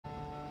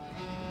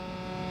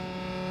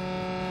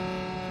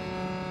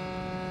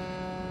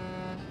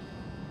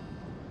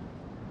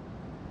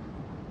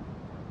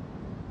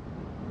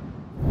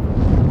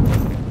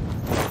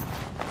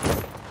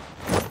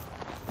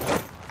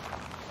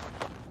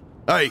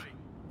Hey,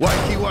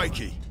 wakey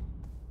wakey.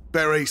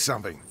 Better eat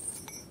something.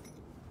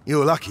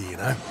 You're lucky, you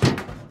know.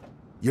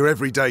 Your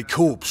everyday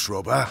corpse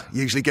robber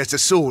usually gets a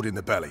sword in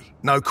the belly,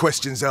 no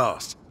questions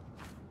asked.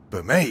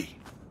 But me,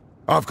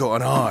 I've got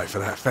an eye for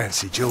that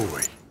fancy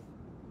jewellery.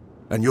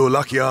 And you're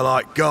lucky I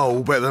like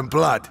gold better than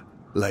blood,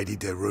 Lady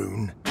de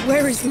Rune.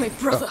 Where is my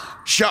brother?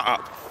 Shut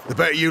up! The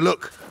better you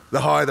look,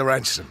 the higher the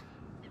ransom.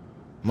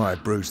 Might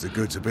have bruised the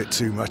goods a bit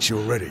too much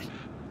already.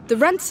 The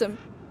ransom?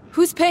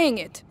 Who's paying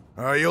it?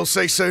 Oh, you'll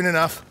see soon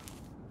enough.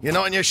 You're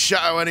not in your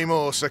shadow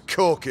anymore, so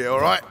cork it, all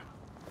right?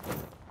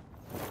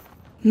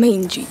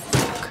 Mangy.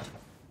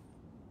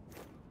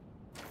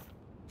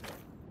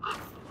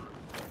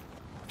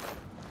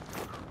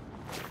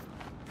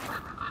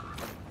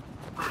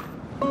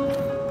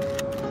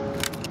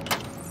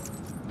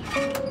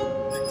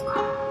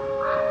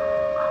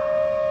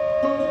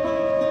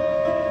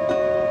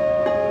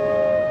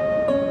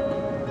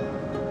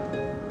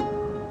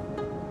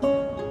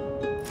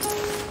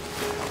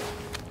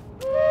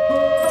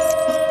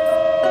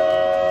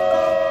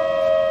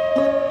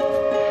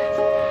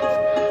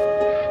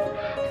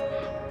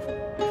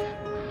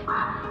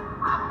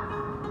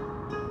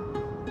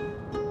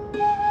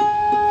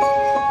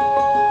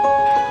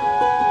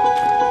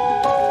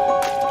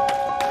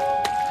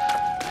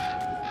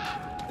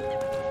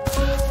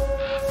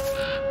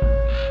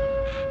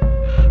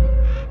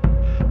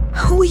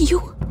 Who are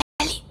you,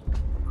 Ellie?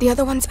 The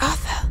other one's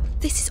Arthur.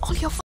 This is all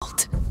your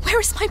fault. Where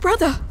is my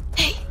brother?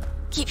 Hey,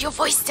 keep your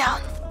voice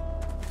down.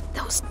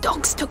 Those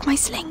dogs took my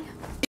sling.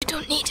 You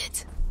don't need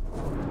it.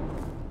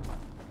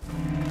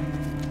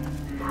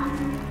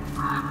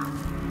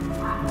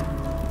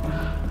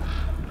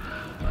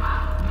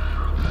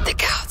 The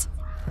guard.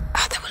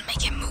 Arthur will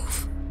make him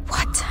move.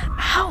 What?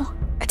 How?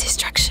 A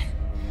distraction.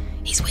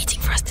 He's waiting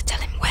for us to tell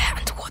him where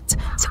and what,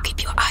 so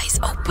keep your eyes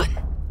open.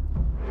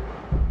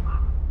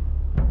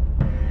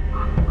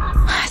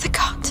 The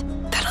guard.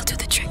 That'll do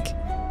the trick.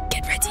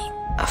 Get ready.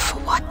 For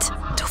what?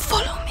 To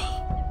follow me.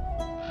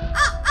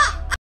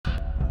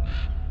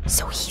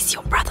 So he's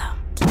your brother.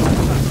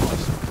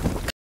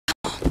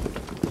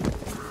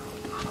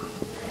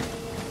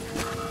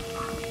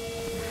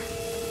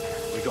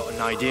 We got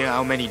an idea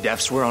how many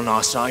deaths were on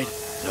our side?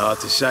 Hard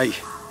to say.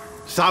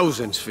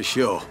 Thousands for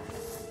sure.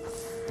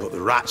 But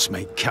the rats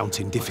make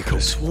counting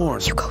difficult.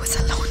 Sworn. Hugo is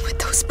alone with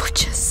those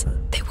butchers.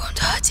 They won't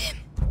hurt him.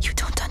 You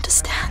don't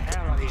understand.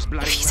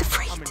 If he's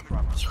afraid,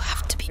 you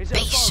have to be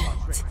patient.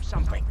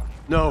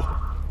 No.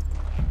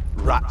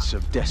 Rats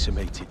have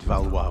decimated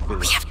Valois We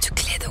village. have to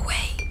clear the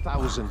way.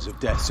 Thousands of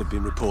deaths have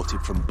been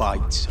reported from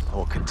bites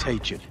or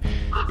contagion.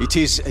 It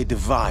is a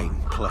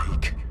divine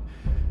plague.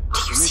 Do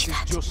you see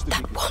that? just the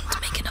That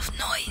won't make enough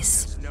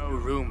noise. There's no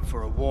room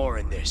for a war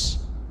in this.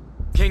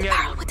 King Barrel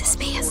Edward... with the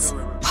spears.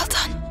 Well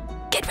done.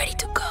 Get ready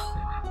to go.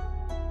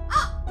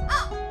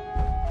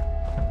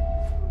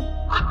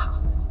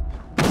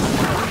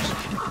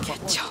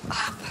 Good job,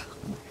 Arthur.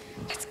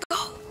 Let's go.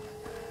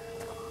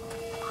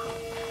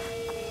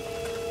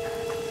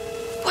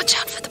 Watch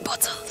out for the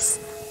bottles.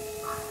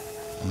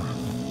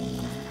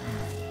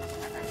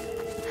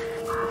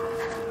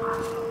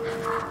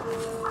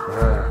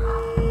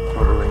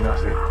 Probably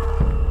nothing.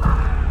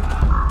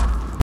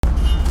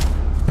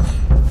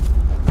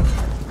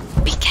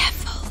 Be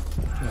careful.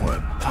 What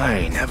a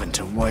pain having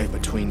to wait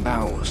between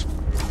battles.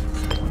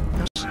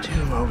 There's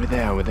two over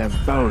there with their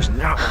bows and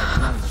that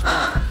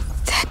one.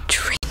 They're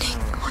training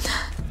on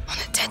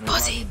a dead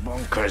body.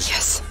 Bonkers.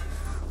 Yes,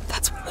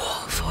 that's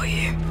war for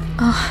you.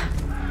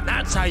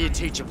 That's how you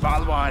teach a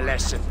Valois a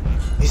lesson.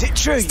 Is it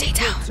true? Stay You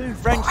down. killed 2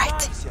 French All right.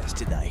 guys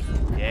yesterday?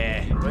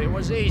 Yeah, but it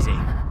was easy.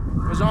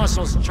 Because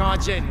Arsenals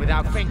charge in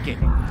without thinking.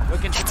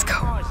 Looking Let's go.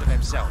 of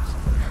themselves.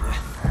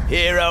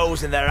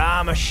 Heroes and their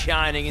armor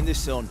shining in the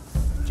sun.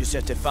 Just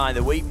have to find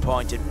the weak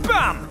point and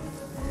BAM!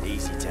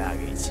 Easy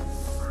targets.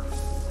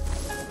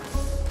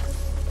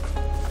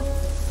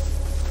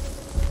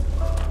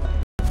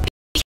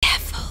 Be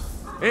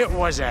careful. It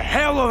was a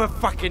hell of a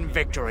fucking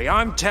victory,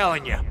 I'm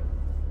telling you.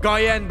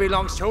 Guyenne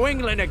belongs to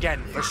England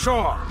again, for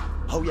sure.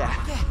 Oh yeah.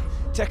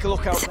 Take a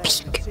look out The there.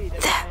 peak. See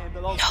that There. man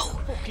belongs to No.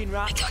 fucking We're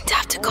rat. going to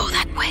have to go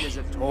that way. There's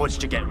a torch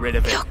to get rid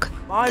of it. Look,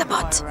 My the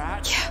bot. boy,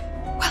 rat.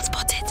 Yeah, well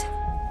spotted.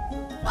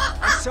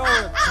 I saw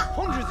them.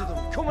 Hundreds of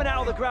them coming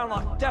out of the ground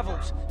like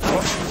devils.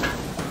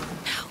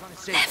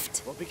 Now,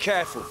 left. But be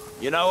careful.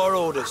 You know our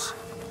orders.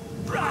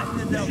 Right in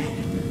the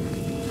nose.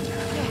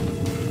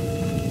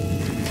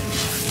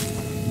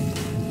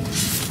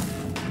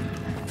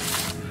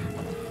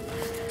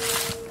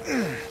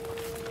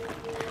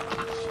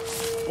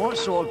 What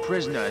sort of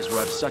prisoner is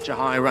worth such a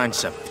high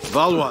ransom?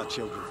 Valois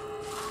children.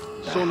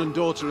 Son and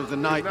daughter of the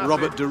knight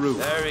Robert de Rune.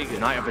 Very good.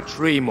 Knight of a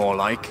tree, more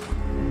like.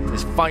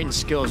 His fighting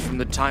skills from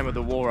the time of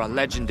the war are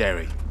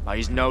legendary, but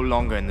he's no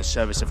longer in the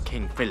service of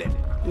King Philip.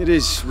 It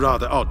is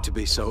rather odd to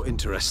be so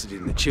interested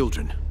in the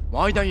children.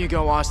 Why don't you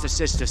go ask the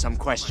sister some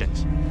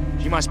questions?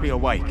 She must be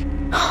awake.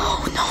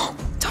 Oh no,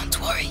 don't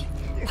worry.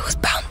 It was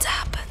bound to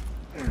happen.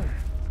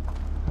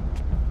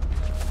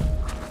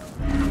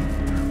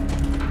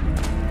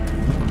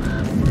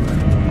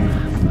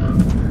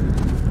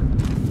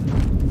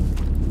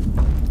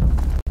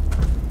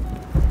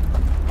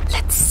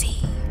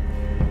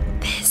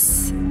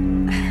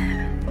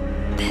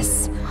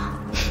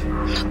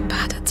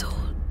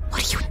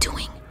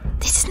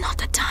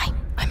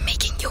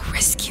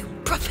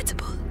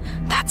 profitable.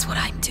 That's what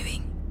I'm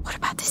doing. What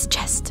about this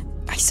chest?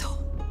 I saw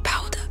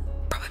powder,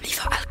 probably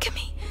for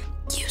alchemy.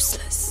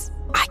 Useless.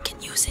 I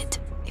can use it.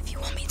 If you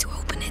want me to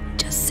open it,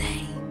 just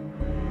say.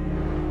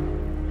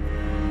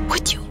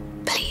 Would you,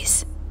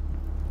 please?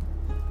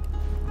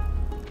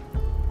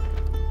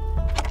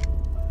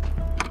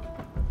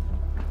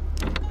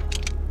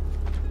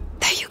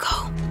 There you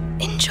go.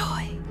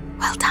 Enjoy.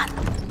 Well done.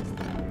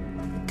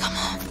 Come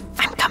on,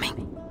 I'm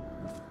coming.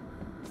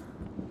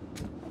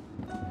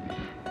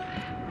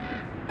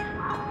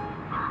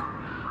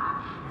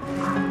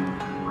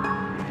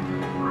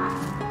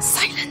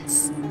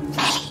 Silence.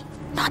 Ellie,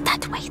 not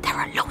that way. There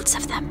are loads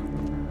of them.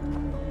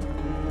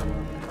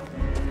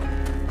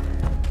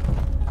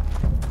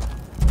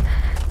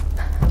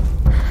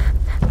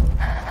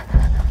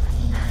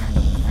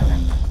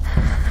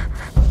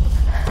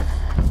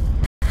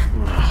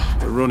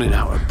 We're running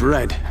out of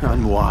bread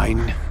and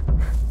wine.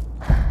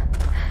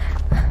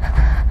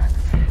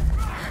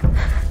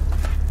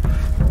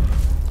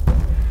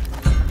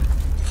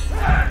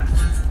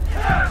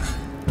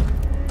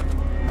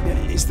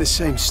 It's the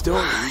same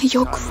story.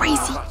 You're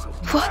crazy.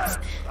 What?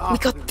 We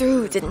got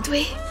through, didn't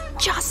we?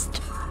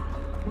 Just.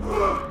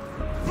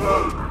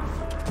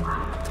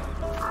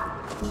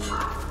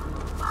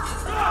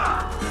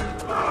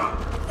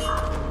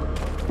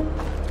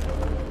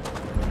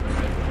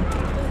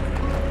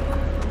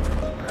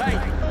 Hey,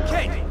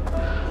 kid!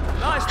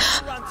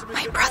 Nice little ransom My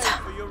as you brother. paid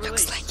for your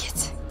Looks release. like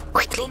it.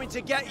 Quickly. Coming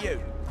to get you.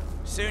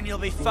 Soon you'll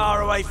be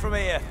far away from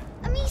here.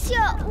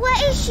 Amicia,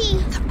 where is she?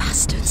 The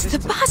bastards. The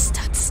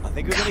bastards. I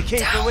think we're going to Calm keep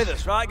her down. with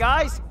us, right,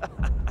 guys?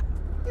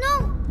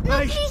 No,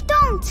 Hey. please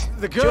don't.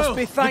 The girl! Just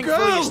be thankful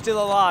the girl. you're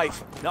still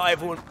alive. Not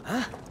everyone...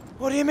 Huh?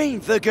 What do you mean,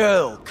 the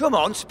girl? Come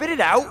on, spit it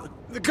out.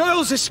 The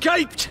girl's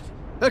escaped!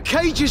 Her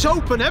cage is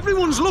open,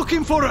 everyone's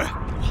looking for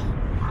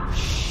her!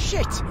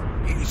 Shit!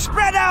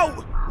 Spread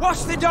out!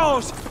 Watch the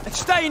doors and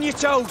stay on your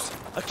toes.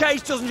 A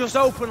cage doesn't just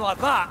open like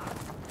that.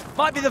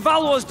 Might be the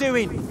Valor's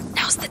doing.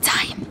 Now's the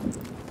time.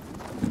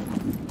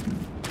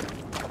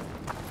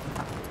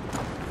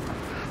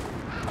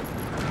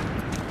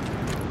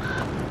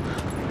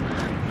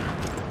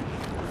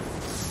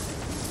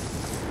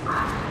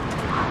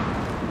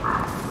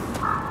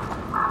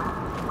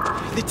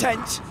 The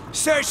tent.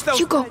 Search those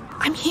Hugo, tents.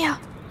 I'm here.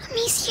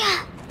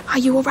 Amicia. Are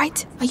you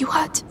alright? Are you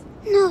hurt?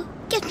 No,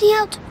 get me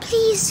out,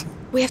 please.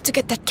 We have to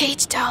get that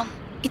cage down.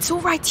 It's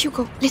alright,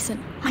 Hugo.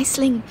 Listen, my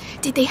sling.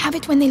 Did they have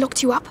it when they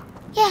locked you up?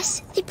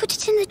 Yes, they put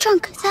it in the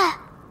trunk there.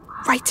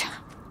 Right.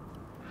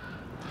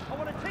 I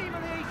want a team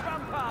on the east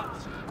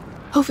ramparts.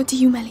 Over to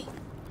you, Melly.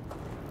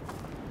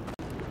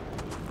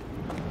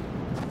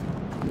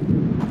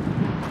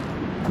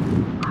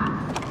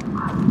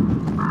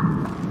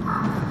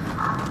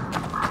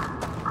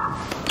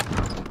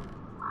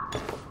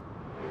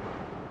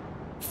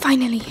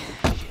 Finally.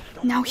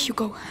 Now,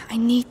 Hugo, I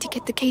need to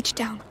get the cage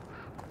down.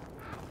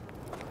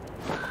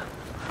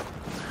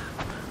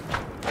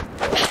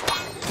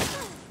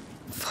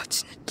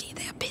 Fortunately,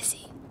 they're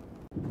busy.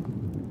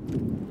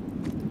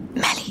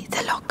 Melly,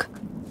 the lock.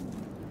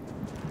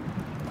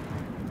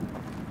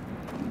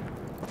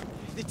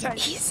 The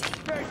tent. Easy.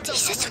 They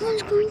said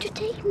someone's going to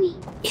take me.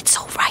 It's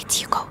all right,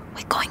 Hugo.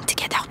 We're going to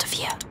get out of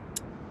here.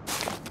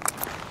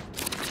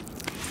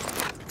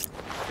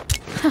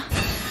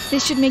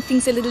 This should make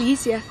things a little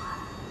easier.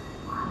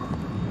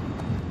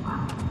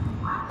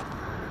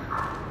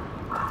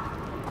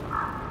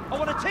 I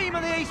want a team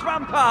on the east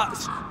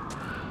ramparts.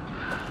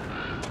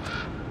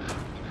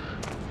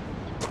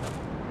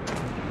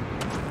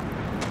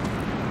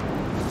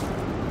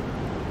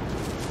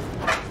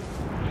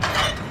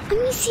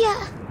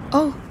 Amicia,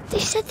 Oh, they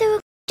said they were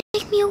going to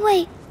take me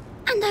away,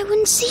 and I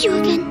wouldn't see you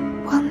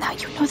again. well, now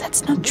you know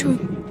that's not true.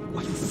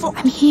 What the fuck?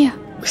 I'm here,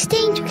 We're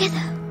staying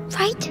together,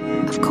 right?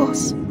 of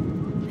course.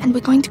 And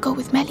we're going to go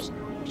with Melly.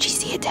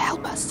 She's here to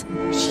help us.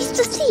 She's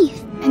the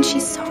thief. And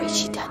she's sorry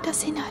she turned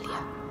us in earlier.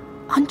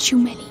 Aren't you,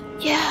 Melly?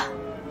 Yeah,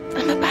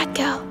 I'm a bad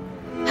girl.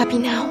 Happy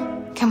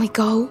now? Can we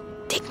go?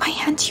 Take my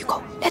hand,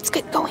 Hugo. Let's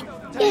get going.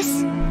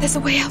 Yes. There's a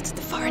way out at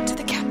the far end of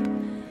the camp.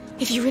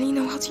 If you really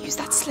know how to use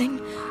that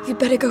sling, you'd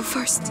better go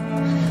first.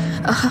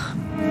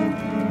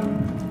 Uh-huh.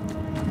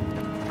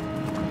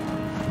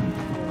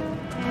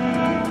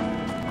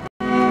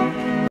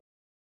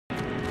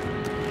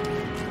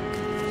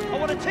 I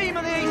want a team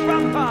on the east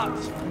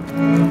ramparts.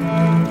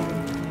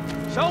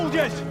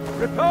 Soldiers,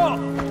 report.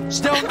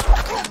 Stop!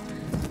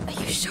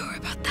 Are you sure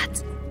about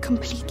that?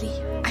 Completely.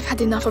 I've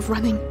had enough of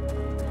running.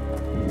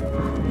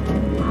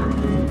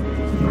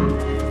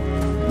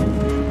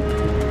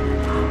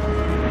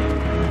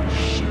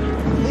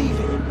 Leave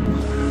it.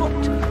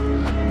 Fucked.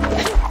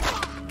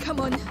 Come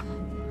on.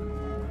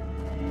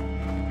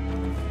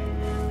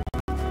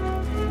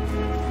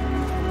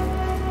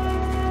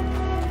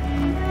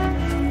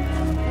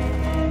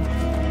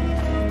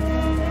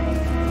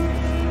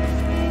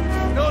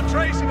 No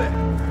trace of it.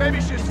 Maybe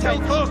she's still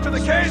close to the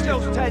Search cage.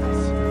 those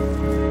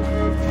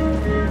tents.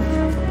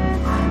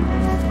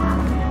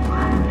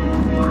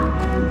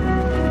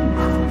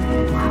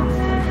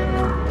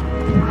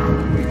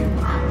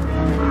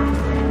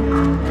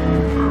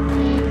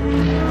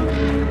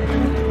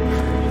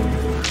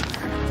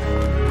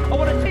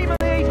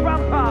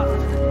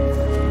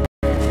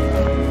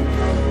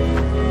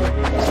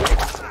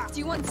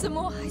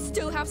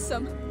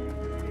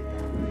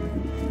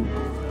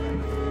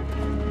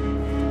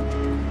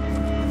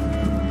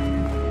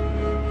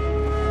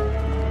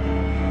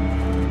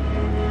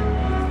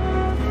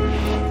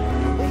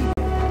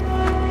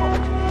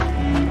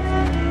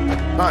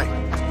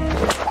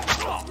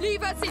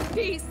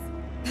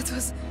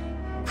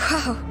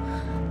 Wow.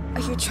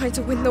 Are you trying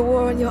to win the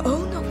war on your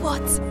own or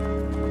what?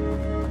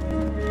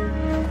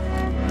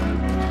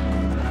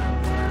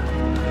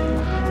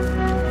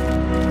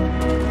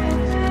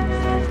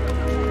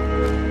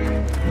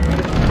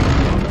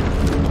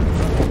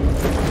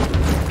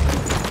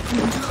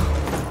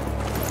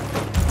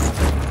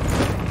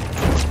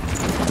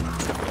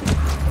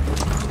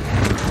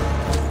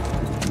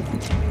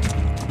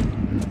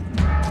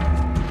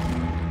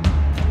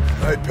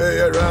 I pay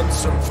a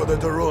ransom for the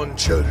Daron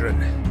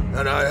children,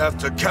 and I have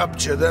to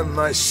capture them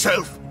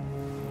myself.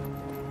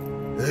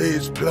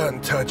 These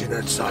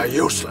Plantagenets are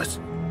useless.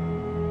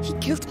 He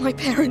killed my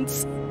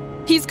parents.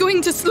 He's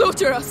going to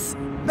slaughter us.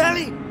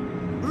 Melly!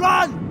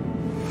 Run!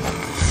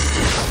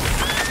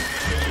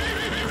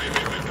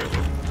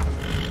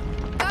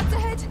 Guards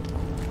ahead!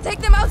 Take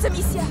them out,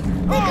 Amicia!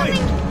 Oi!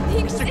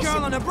 The It's the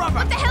girl and her brother!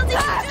 What the hell did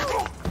you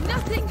do?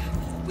 Nothing.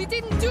 We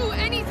didn't do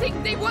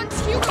anything. They want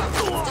Hugo.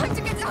 It's time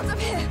to get out of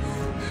here!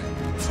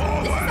 This is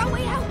Forward! our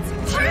way out!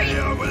 Hurry!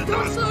 Failure will Don't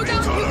not slow be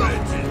down,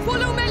 tolerated. Hugo.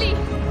 Follow Melly.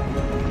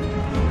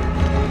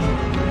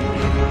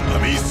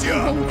 Amicia,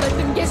 Don't let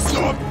them get you.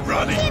 stop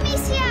running!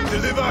 Amicia!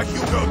 Deliver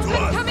Hugo to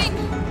I'm us! coming.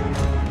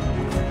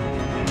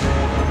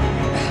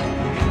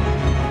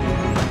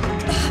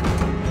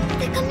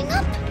 They're coming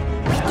up!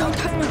 We don't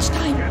have much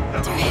time.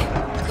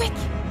 Quick!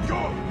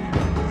 Go!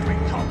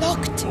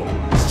 Locked!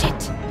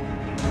 Shit!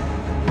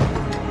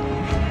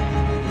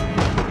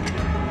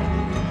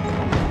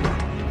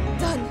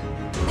 Done.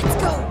 Let's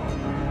go!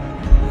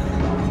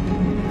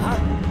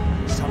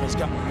 Huh? Someone's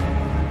got...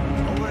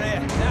 Over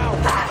here, now!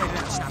 Where did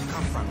that snap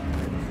come from?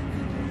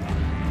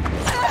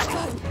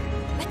 Done.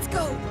 Let's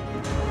go!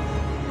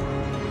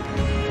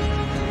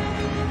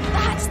 The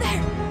hatch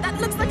there!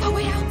 That looks like our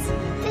way out!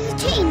 There's a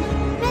chain!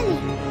 Melly!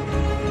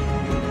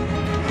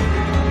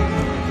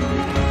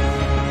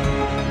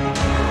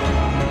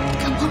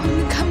 Come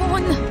on, come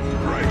on.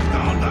 Break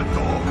down that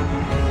door!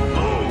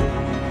 Move!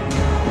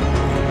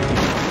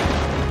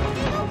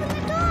 They opened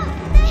the door!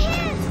 They're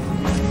here!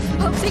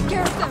 I'll take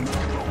care of them.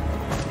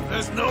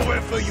 There's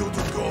nowhere for you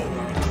to go.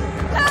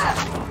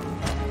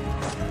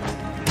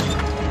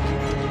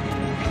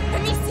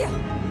 Amicia!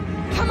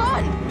 Come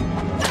on!